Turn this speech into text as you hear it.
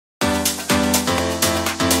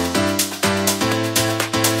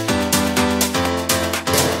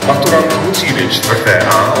maturantů třídy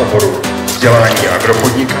 4.A oboru vzdělání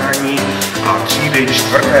agropodnikání a třídy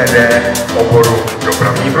 4.D oboru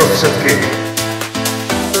dopravní prostředky.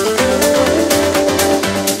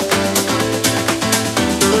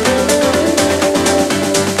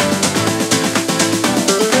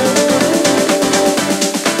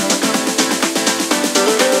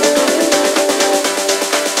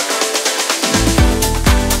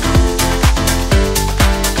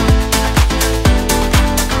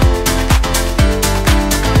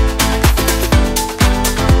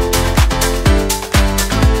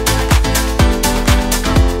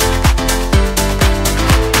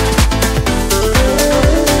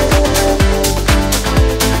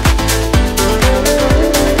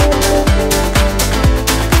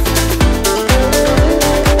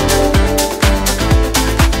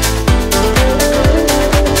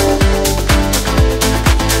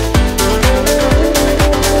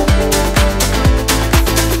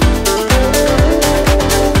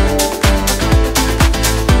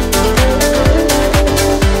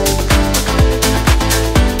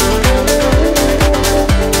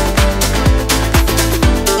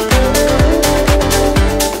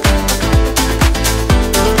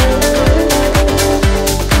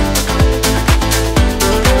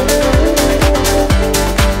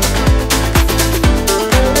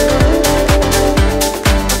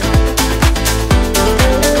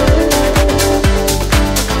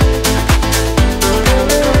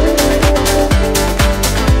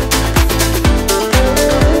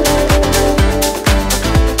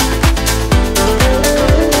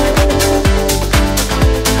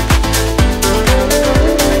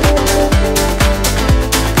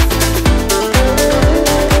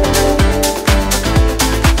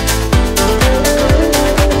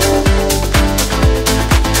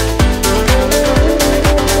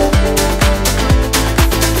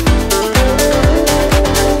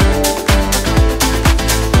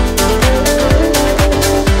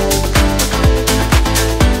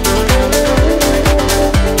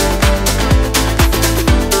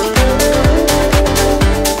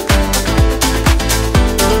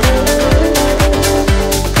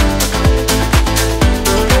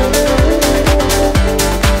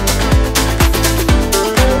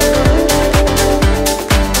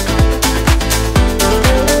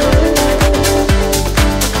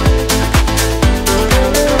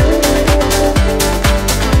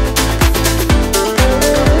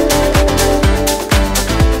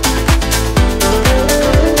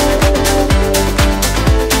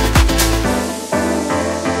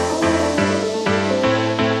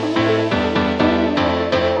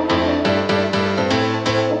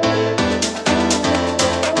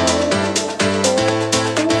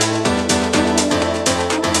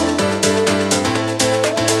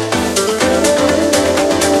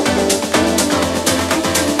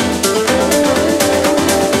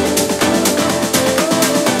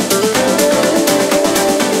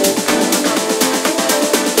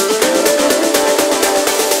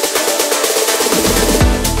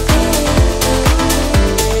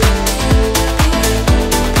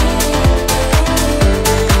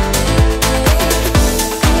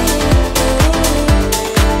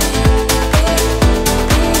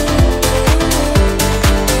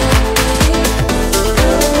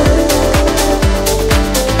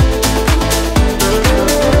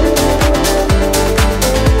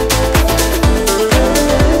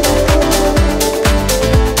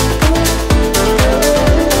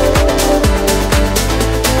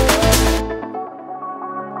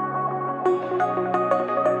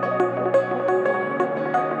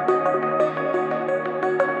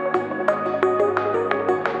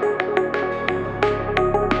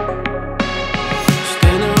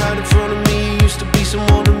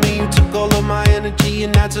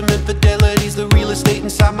 and had some infidelities. The real estate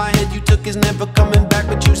inside my head you took is never coming back,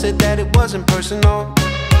 but you said that it wasn't personal.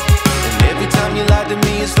 And every time you lied to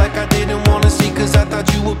me, it's like I didn't wanna see, cause I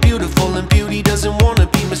thought you were beautiful, and beauty doesn't wanna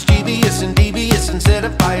be mischievous and devious and set a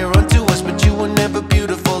fire unto us, but you were never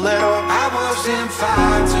beautiful at all. I wasn't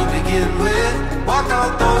fine to begin with, walked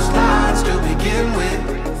all those lines to begin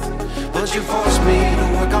with, but you forced me to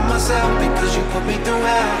work on myself because you put me through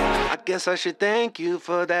hell. I guess I should thank you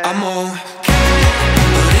for that. I'm okay,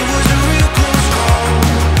 but it was a real close call.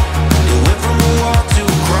 You went from a walk to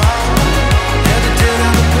a crawl, had to tear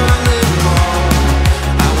down the Berlin Wall.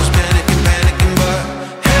 I was panicking, but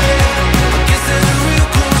hey, I guess that's a real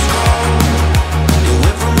close call. You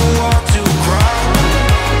went from a walk to a crawl,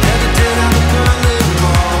 had to tear down the Berlin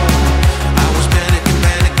Wall. I was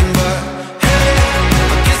panicking, but hey,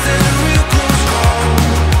 I guess that's a real close call.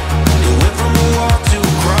 You went from a walk to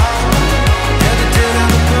a crawl, had to tear down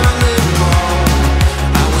the Berlin Wall.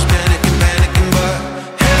 I was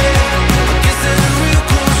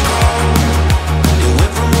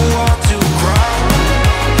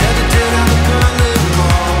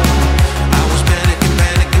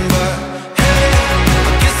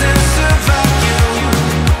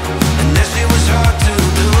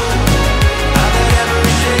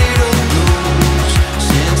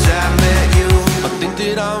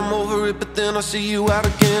that I'm over it, but then I see you out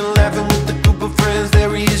again, laughing with a group of friends.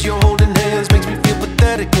 There he is, you're holding hands, makes me feel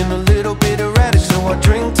pathetic and a little bit erratic, so I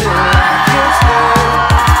drink till I can't stand.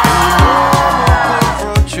 And you know I won't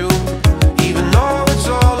confront you, even though it's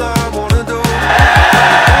all I wanna do.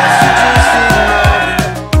 Best to just ignore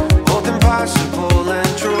it, both impossible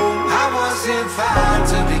and true. I wasn't fine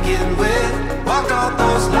to begin with, walked all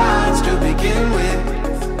those lines to begin with,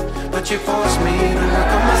 but you forced me to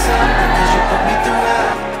work on myself because you put me through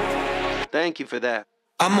hell. Thank you for that.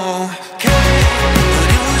 I'm okay, but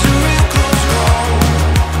it was a real close call.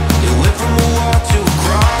 It went from a walk to a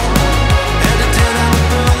crawl, and a 10 on the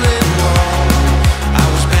Berlin Wall. I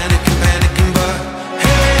was panicking, but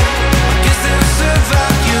hey, I guess that I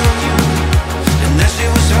survived you, and that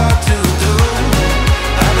shit was hard to do.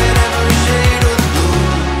 I've had every shade of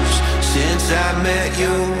blues since I met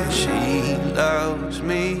you.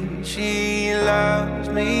 She loves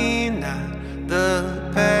me not. The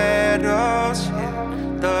pedals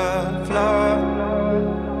hit the floor,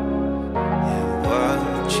 and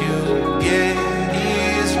what you get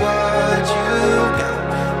is what you got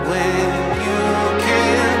when you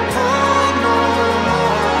can't pull no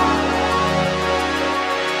more.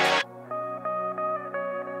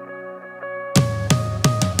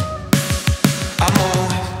 I'm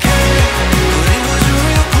okay, but it was a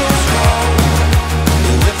real close call.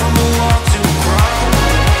 It went from a walk to a crawl,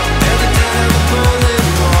 and the time of Berlin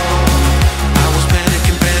Wall. I was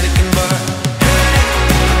panicking, but hey,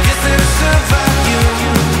 I guess that I survived you,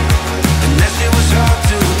 and that shit was hard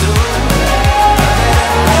to do.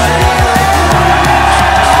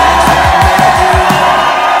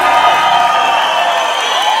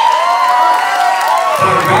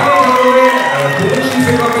 Tak dále, konečný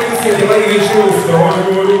překvapení se dělají většinou z toho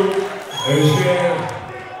důvodu, že